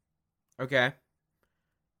 Okay.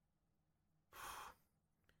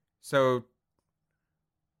 So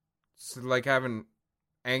like having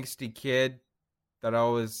angsty kid that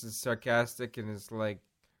always is sarcastic and is like,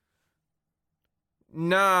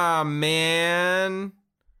 nah, man.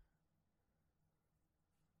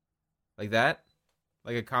 Like that?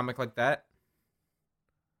 Like a comic like that?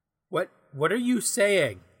 What are you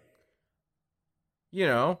saying? You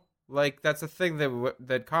know, like that's a thing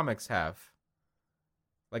that comics have.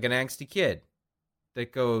 Like an angsty kid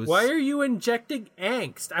that goes, Why are you injecting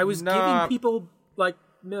angst? I was giving people like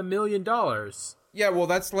 $1 million. yeah, well,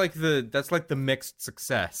 that's like the mixed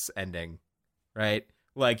success ending, right?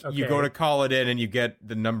 Like you go Okay. to call it in and you get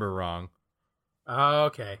the number wrong. Oh,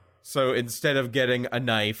 okay. So instead of getting a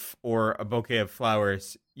knife or a bouquet of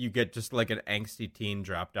flowers, you get just like an angsty teen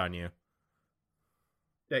dropped on you.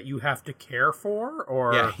 That you have to care for?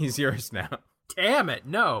 Or Yeah, he's yours now. damn it,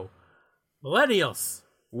 no. Millennials.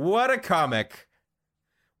 What a comic.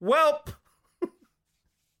 Welp.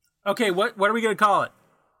 Okay, what are we going to call it?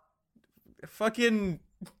 Fucking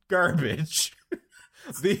garbage.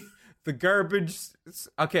 the garbage.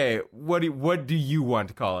 Okay, what do you want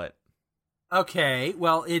to call it? Okay,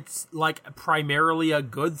 well, it's like primarily a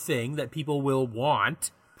good thing that people will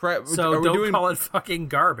want. So Are we don't call it fucking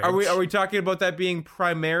garbage. Are we talking about that being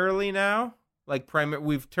primarily now? Like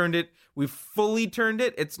we've fully turned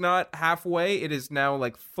it. It's not halfway. It is now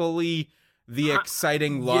like fully the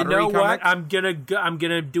exciting lottery. You know comic. what? I'm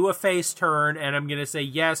gonna do a face turn and I'm gonna say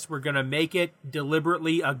yes. We're gonna make it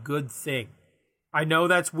deliberately a good thing. I know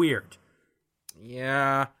that's weird.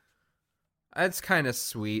 Yeah, that's kind of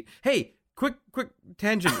sweet. Hey, quick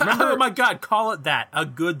tangent. Remember? Oh my god, call it that, a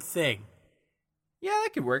good thing. Yeah,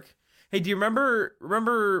 that could work. Hey, do you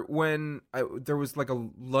remember when there was like a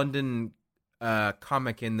London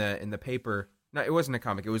comic in the paper? No, it wasn't a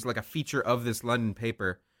comic. It was like a feature of this London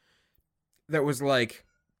paper that was like,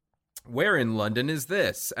 where in London is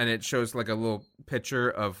this? And it shows like a little picture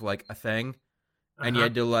of like a thing, and you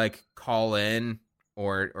had to like call in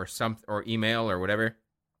or email or whatever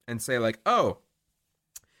and say like, oh,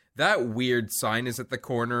 that weird sign is at the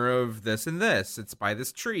corner of this and this. It's by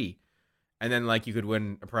this tree. And then, like, you could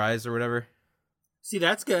win a prize or whatever. See,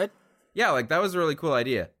 that's good. Yeah, like, that was a really cool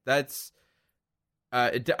idea. That's...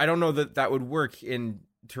 I don't know that would work in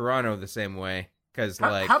Toronto the same way. Because,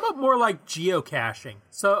 like... How about more like geocaching?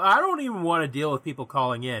 So I don't even want to deal with people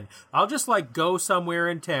calling in. I'll just, like, go somewhere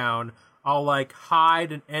in town. I'll, like,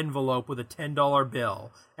 hide an envelope with a $10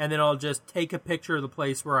 bill. And then I'll just take a picture of the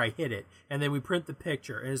place where I hid it. And then we print the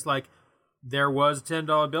picture. And it's like, there was a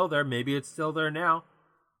 $10 bill there. Maybe it's still there now.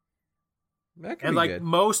 That could And be like good.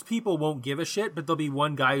 most people won't give a shit, but there'll be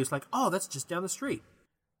one guy who's like, "Oh, that's just down the street."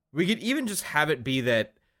 We could even just have it be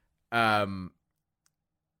that,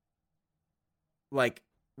 like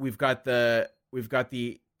we've got the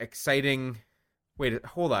exciting. Wait,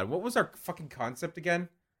 hold on. What was our fucking concept again?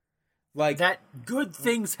 Like That good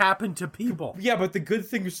things happen to people. Yeah, but the good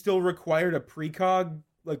thing still required a precog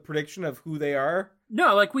like prediction of who they are.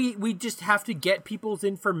 No, like we just have to get people's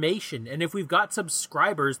information, and if we've got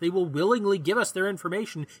subscribers, they will willingly give us their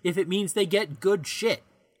information if it means they get good shit.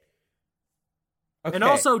 Okay. And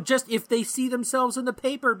also, just if they see themselves in the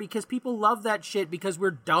paper, because people love that shit because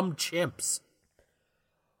we're dumb chimps.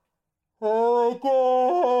 Oh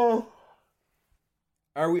my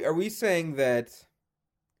god! Are we saying that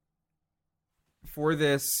for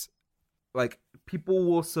this, like, people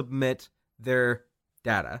will submit their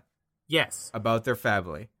data Yes. about their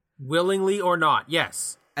family, Willingly or not,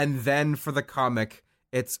 yes. and then for the comic,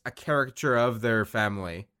 it's a caricature of their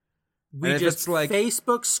family, We just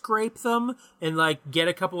Facebook scrape them and like get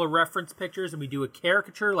a couple of reference pictures, and we do a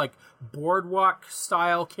caricature, like boardwalk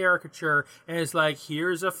style caricature, and it's like,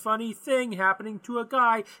 here's a funny thing happening to a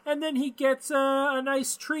guy, and then he gets a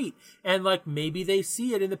nice treat, and like maybe they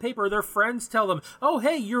see it in the paper, or their friends tell them, oh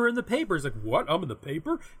hey, you're in the paper. It's like, what? I'm in the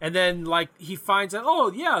paper? And then like he finds out,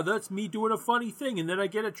 oh yeah, that's me doing a funny thing, and then I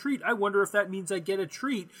get a treat. I wonder if that means I get a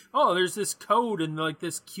treat. Oh, there's this code and like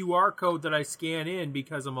this QR code that I scan in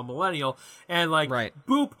because I'm a millennial. And like,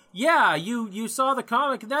 boop, yeah, you saw the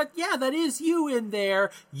comic. That is you in there.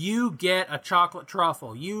 You get a chocolate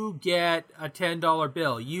truffle. You get a $10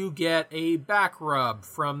 bill. You get a back rub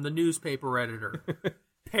from the newspaper editor.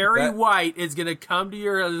 Perry White is going to come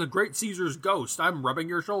to the Great Caesar's ghost. I'm rubbing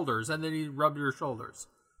your shoulders. And then he rubbed your shoulders.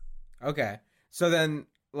 Okay. So then,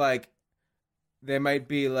 like, they might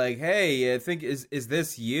be like, hey, I think, is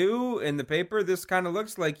this you in the paper? This kind of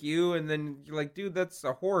looks like you. And then you're like, dude, that's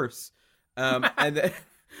a horse. And then,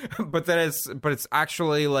 but it's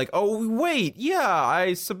actually like, oh, wait, yeah,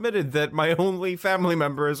 I submitted that my only family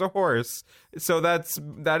member is a horse. So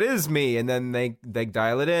that is me. And then they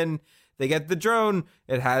dial it in. They get the drone.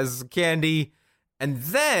 It has candy. And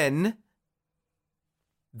then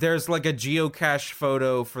there's like a geocache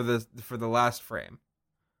photo for the last frame.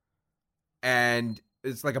 And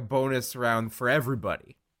it's like a bonus round for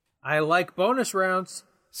everybody. I like bonus rounds.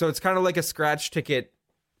 So it's kind of like a scratch ticket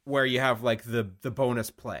where you have like the bonus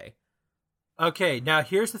play. Okay, now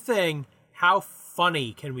here's the thing. How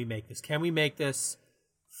funny can we make this? Can we make this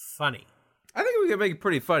funny? I think we can make it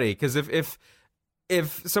pretty funny, because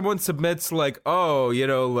if someone submits like, oh, you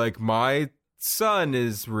know, like my son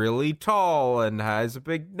is really tall and has a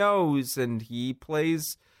big nose and he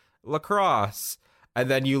plays lacrosse, and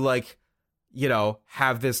then you like, you know,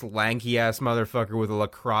 have this lanky ass motherfucker with a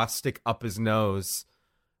lacrosse stick up his nose,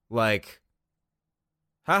 like,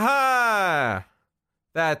 haha,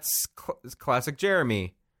 that's classic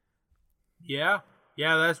Jeremy. Yeah,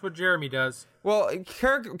 that's what Jeremy does. Well,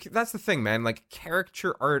 that's the thing, man. Like,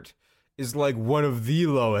 caricature art is like one of the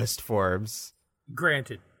lowest forms,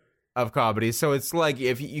 granted, of comedy. So it's like,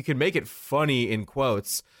 if you can make it funny in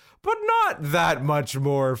quotes, but not that much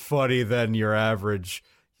more funny than your average,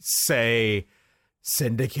 say,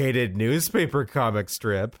 syndicated newspaper comic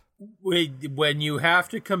strip. When you have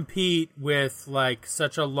to compete with like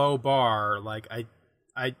such a low bar, like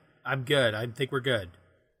I'm good. I think we're good.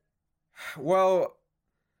 Well,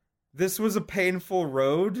 this was a painful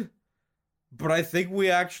road, but I think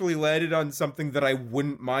we actually landed on something that I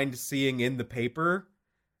wouldn't mind seeing in the paper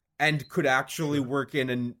and could actually work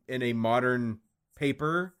in a modern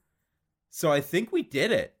paper. So I think we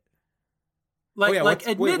did it.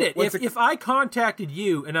 Admit it. If I contacted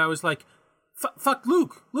you and I was like, fuck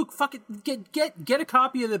Luke, fuck it, get a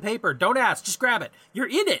copy of the paper. Don't ask, just grab it. You're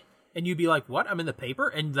in it. And you'd be like, what? I'm in the paper?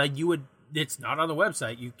 And like you would, it's not on the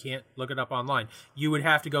website. You can't look it up online. You would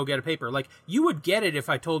have to go get a paper. Like, you would get it if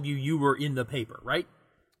I told you were in the paper, right?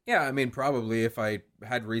 Yeah, I mean, probably if I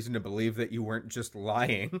had reason to believe that you weren't just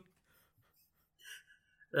lying.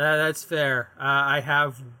 That's fair. I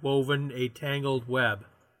have woven a tangled web.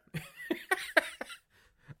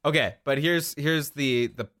 Okay, but here's the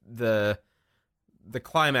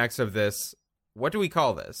climax of this. What do we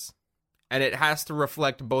call this? And it has to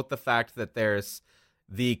reflect both the fact that there's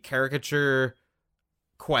the caricature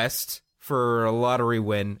quest for a lottery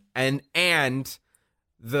win and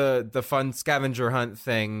the fun scavenger hunt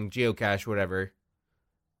thing, geocache, whatever.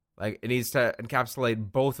 Like, it needs to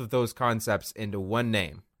encapsulate both of those concepts into one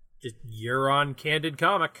name. Just You're on Candid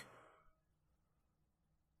Comic.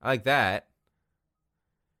 I like that.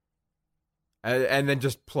 And then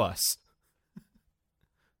just plus.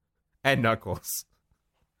 And Knuckles.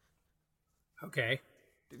 Okay.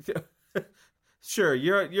 Sure,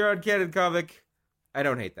 you're on Candid Comic. I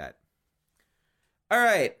don't hate that. All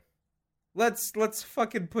right. Let's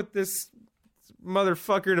fucking put this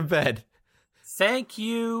motherfucker to bed. Thank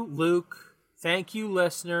you, Luke. Thank you,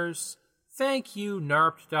 listeners. Thank you,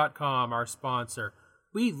 narped.com, our sponsor.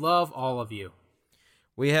 We love all of you.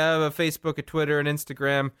 We have a Facebook, a Twitter, an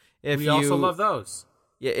Instagram. We also love those.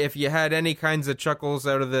 Yeah, if you had any kinds of chuckles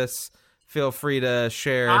out of this, feel free to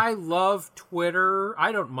share. I love Twitter.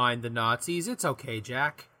 I don't mind the Nazis. It's okay,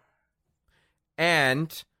 Jack.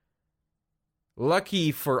 And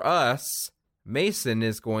lucky for us, Mason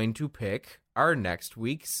is going to pick our next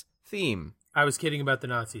week's theme. I was kidding about the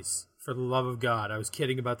Nazis. For the love of God, I was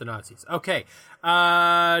kidding about the Nazis. Okay,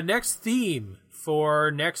 next theme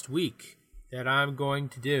for next week that I'm going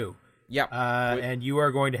to do. Yep. And you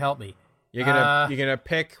are going to help me. You're gonna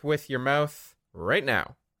pick with your mouth right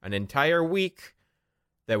now an entire week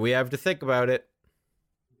that we have to think about it.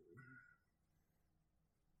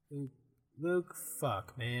 Luke,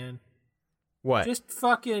 fuck, man. What? Just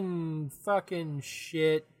fucking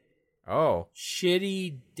shit. Oh.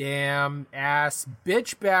 Shitty damn ass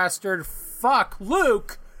bitch bastard. Fuck,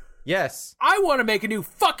 Luke. Yes. I want to make a new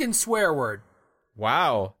fucking swear word.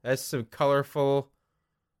 Wow. That's some colorful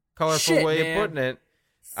Shit, way man. of putting it.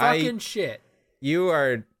 Fucking shit. You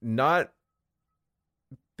are not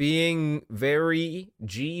being very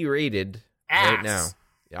G-rated right now.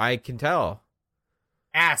 I can tell.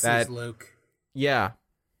 Asses, Luke. Yeah.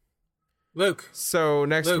 Luke. So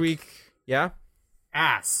next Luke. week, yeah?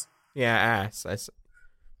 Ass. Yeah, ass.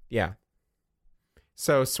 Yeah.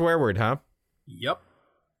 So swear word, huh? Yep.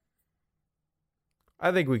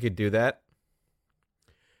 I think we could do that.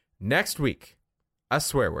 Next week, a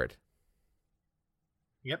swear word.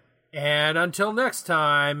 Yep. And until next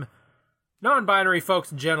time, non-binary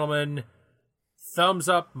folks and gentlemen, thumbs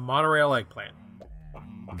up monorail eggplant.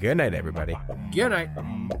 Good night, everybody. Good night.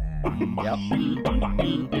 Yep.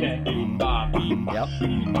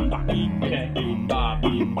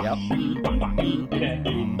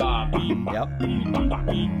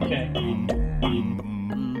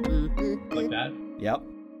 Like that? Yep.